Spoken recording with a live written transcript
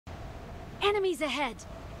Enemies ahead.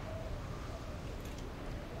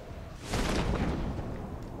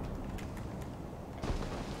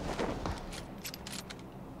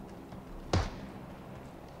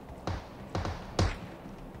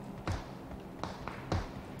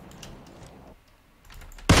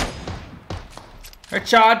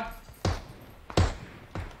 Headshot.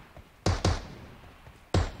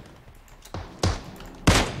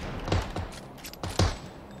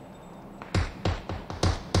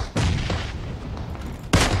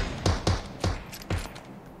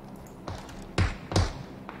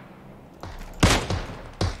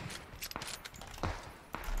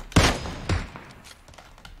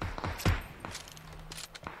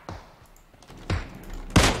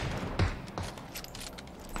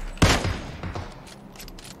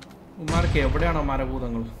 ഉമ്മാർക്ക് എവിടെയാണോ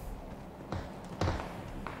മരഭൂതങ്ങൾ?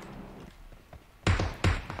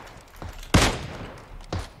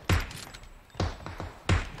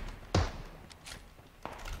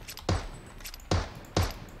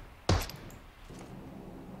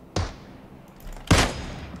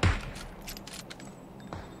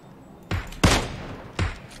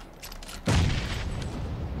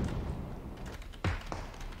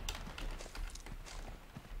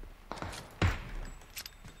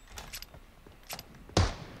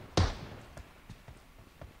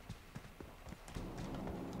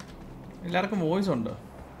 എല്ലാവർക്കും voice ഉണ്ട്.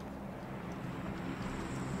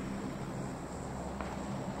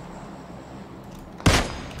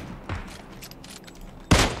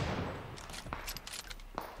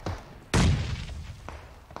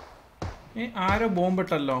 ആരോ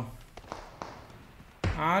ബോംബിട്ടല്ലോ,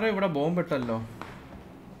 ആരോ ഇവിടെ ബോംബിട്ടല്ലോ.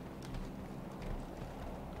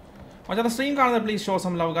 മച്ചാ സ്ട്രീം കാണുന്നത് please show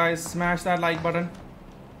some love guys, smash that like button.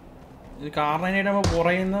 ഇത് കാർ98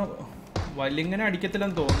 പുറയുന്ന വലിങ്ങനെ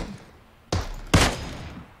അടിക്കത്തില്ലെന്ന് തോന്നുന്നു.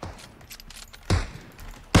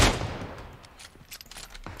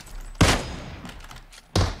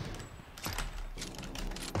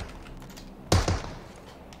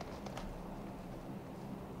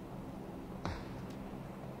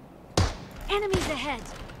 Enemies ahead.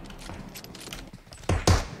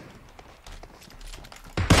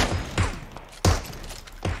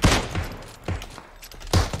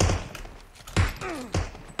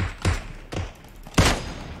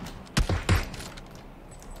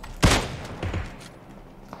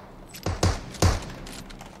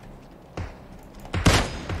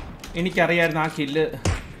 എനിക്കറിയായിരുന്നു ആ കില്ല്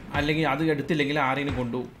അല്ലെങ്കിൽ അത് എടുത്തില്ലെങ്കിൽ ആരെങ്കിലും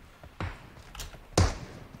കൊണ്ടുപോകും.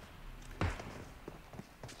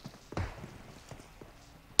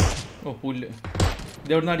 ഓ പുല്ല്,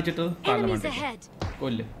 ഇതെവിടുന്ന് അടിച്ചിട്ട്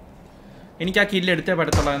കൊല്ല്. എനിക്ക് ആ കില്ല് എടുത്തേ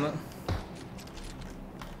പറ്റത്തുള്ളൂ.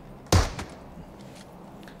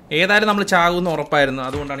 ഏതായാലും നമ്മൾ ചാകുമെന്ന് ഉറപ്പായിരുന്നു,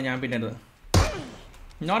 അതുകൊണ്ടാണ് ഞാൻ പിന്നെ ഇത്.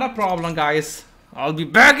 Not A problem guys, I will be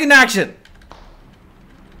back in action.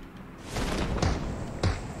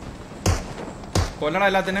 കൊല്ലടാ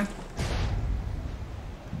എല്ലാത്തിനും.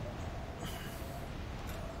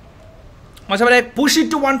 മച്ചാ push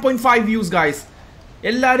it to 1.5 views guys.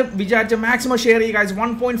 എല്ലാവരും വിചാരിച്ച മാക്സിമം ഷെയർ ചെയ്യുക ഗൈസ്.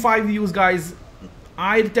 1.5 views guys.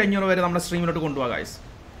 1500 വരെ നമ്മുടെ സ്ട്രീമിലോട്ട് കൊണ്ടുപോകാം ഗൈസ്.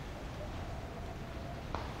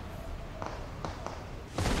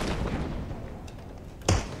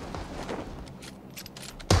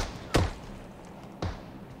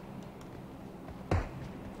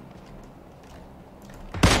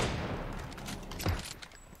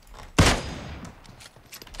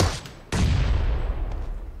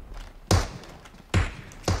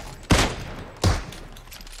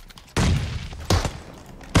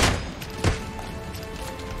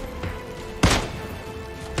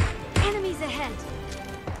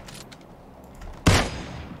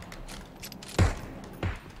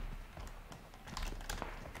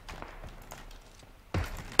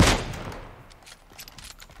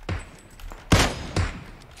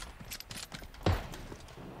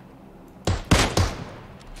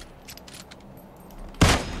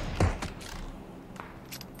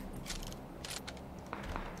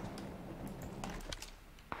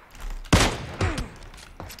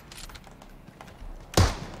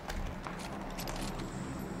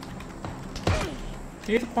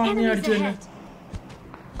 ഏത് പന്നി അടിച്ചു തന്നെ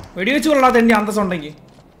വെടിവെച്ച് കൊള്ളാത്ത എൻ്റെ അന്തസ്സുണ്ടെങ്കിൽ.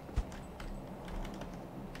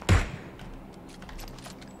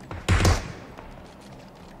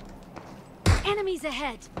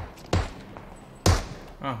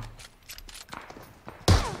 ആ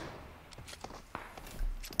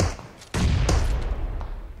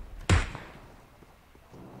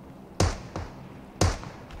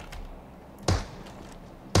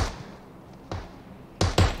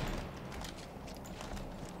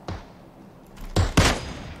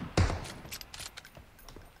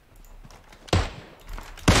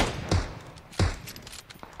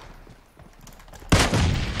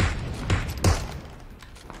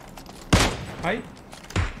Hi.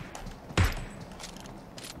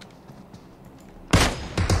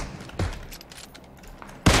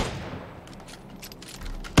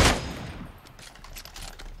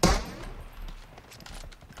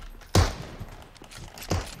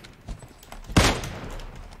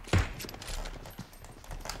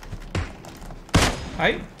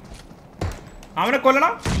 Hi. അവനെ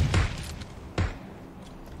കൊല്ലണം.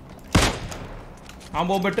 അവൻ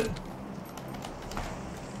പോകപ്പെട്ട്.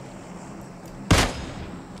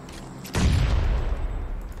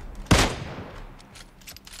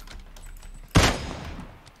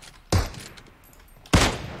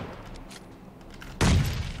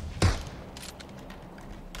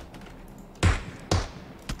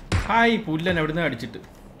 ഹായ് പുല്ലൻ എവിടുന്ന് അടിച്ചിട്ട്.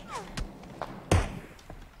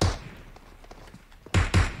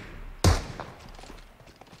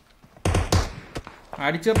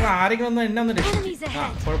 അടിച്ചിട്ട് ആരെങ്കിലും ഒന്ന് എന്നെ ഒന്ന് രക്ഷിച്ചു. ആ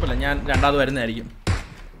കുഴപ്പമില്ല, ഞാൻ രണ്ടാമത് വരുന്നതായിരിക്കും.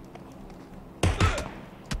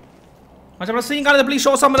 മറ്റേ സീൻ കാണുന്നത് please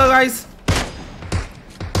show some love guys.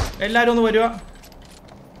 എല്ലാവരും ഒന്ന് വരുക.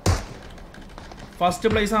 ഫസ്റ്റ്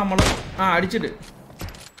പ്ലേസ് നമ്മൾ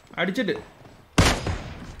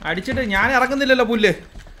അടിച്ചിട്ട് ഞാൻ ഇറങ്ങുന്നില്ലല്ലോ പുല്ല്.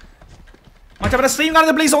 മറ്റേ സ്ട്രീം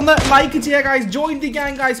കാണുന്നത് പ്ലീസ് ഒന്ന് ലൈക്ക് ചെയ്യുക guys. Join the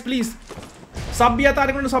gang guys please. Sub ചെയ്യാത്ത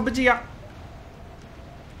ആരെങ്കിലും സബ് ചെയ്യുക.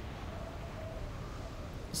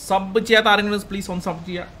 സബ് ചെയ്യാത്ത ആരെങ്കിലും പ്ലീസ് ഒന്ന് സബ്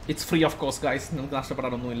ചെയ്യുക. It's free of cost guys. നിങ്ങൾക്ക്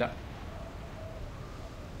നഷ്ടപ്പെടാനൊന്നുമില്ല.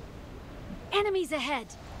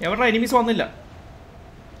 എവിടെ എനിമീസ് വന്നില്ല.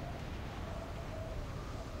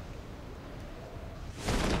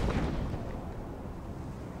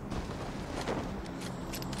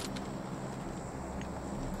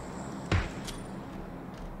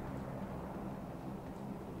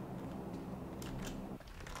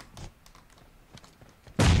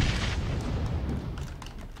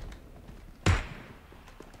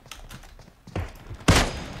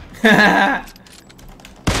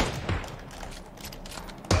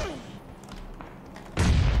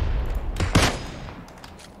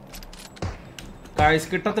 ഗൈസ്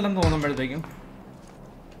കിട്ടത്തില്ലെന്ന് തോന്നുമ്പോഴത്തേക്കും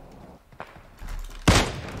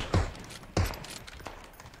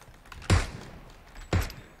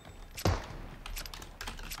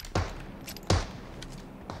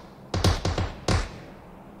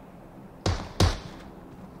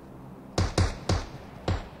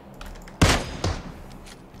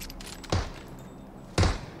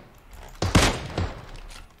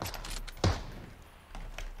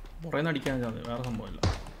പുറേന്ന് അടിക്കാൻ സാധ്യത, വേറെ സംഭവമില്ല.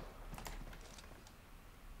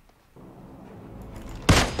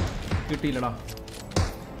 കിട്ടിയില്ലടാ.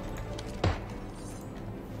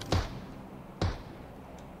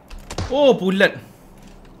 ഓ പുല്ലൻ.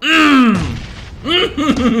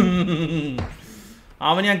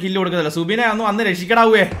 അവന് ഞാൻ കില്ല് കൊടുക്കുന്നില്ല. സുബിനെ അന്ന്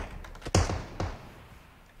രക്ഷിക്കടാവേ.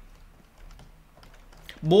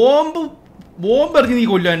 ബോംബ് എറിഞ്ഞ് നീ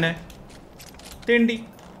കൊല്ലു എന്നെ തേണ്ടി.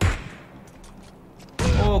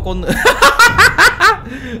 ഓ കൊന്ന്.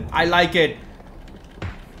 I like it.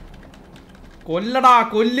 കൊല്ലടാ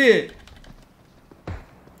കൊല്ല്.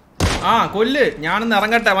 കൊല്ല്. ഞാനൊന്ന്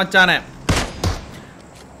ഇറങ്ങട്ടെ മച്ചാനെ.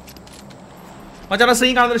 മച്ചാനെ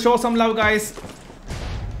സ്ക്രീൻ കാണുന്നത് show some love guys.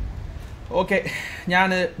 Okay, ഞാൻ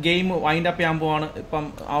ഗെയിം വൈൻഡ് അപ്പ് ചെയ്യാൻ പോവാണ്. ഇപ്പം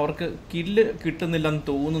അവർക്ക് കില്ല് കിട്ടുന്നില്ലെന്ന്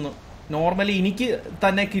തോന്നുന്നു. നോർമലി എനിക്ക്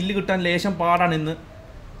തന്നെ കില്ല് കിട്ടാൻ ലേശം പാടാണ് ഇന്ന്.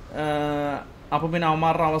 അപ്പം പിന്നെ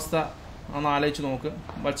അവന്മാരുടെ അവസ്ഥ ഒന്ന് ആലോചിച്ച് നോക്ക്.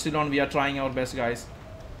 But still on V R trying our best guys.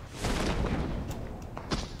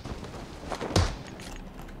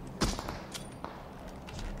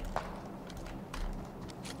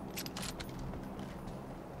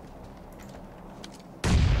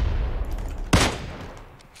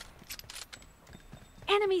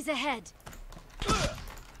 Enemies ahead.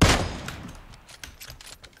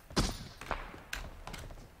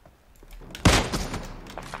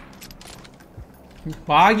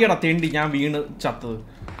 ഭാഗ്യടാ തെണ്ടി ഞാൻ വീണ് ചത്തത്.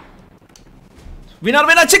 Winner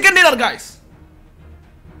chicken dinner guys.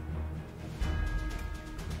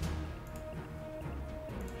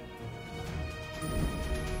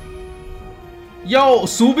 യോ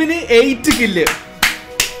സുബിന് 8 കില്ല്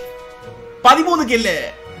 13 കില്ല്.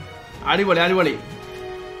 അടിപൊളി.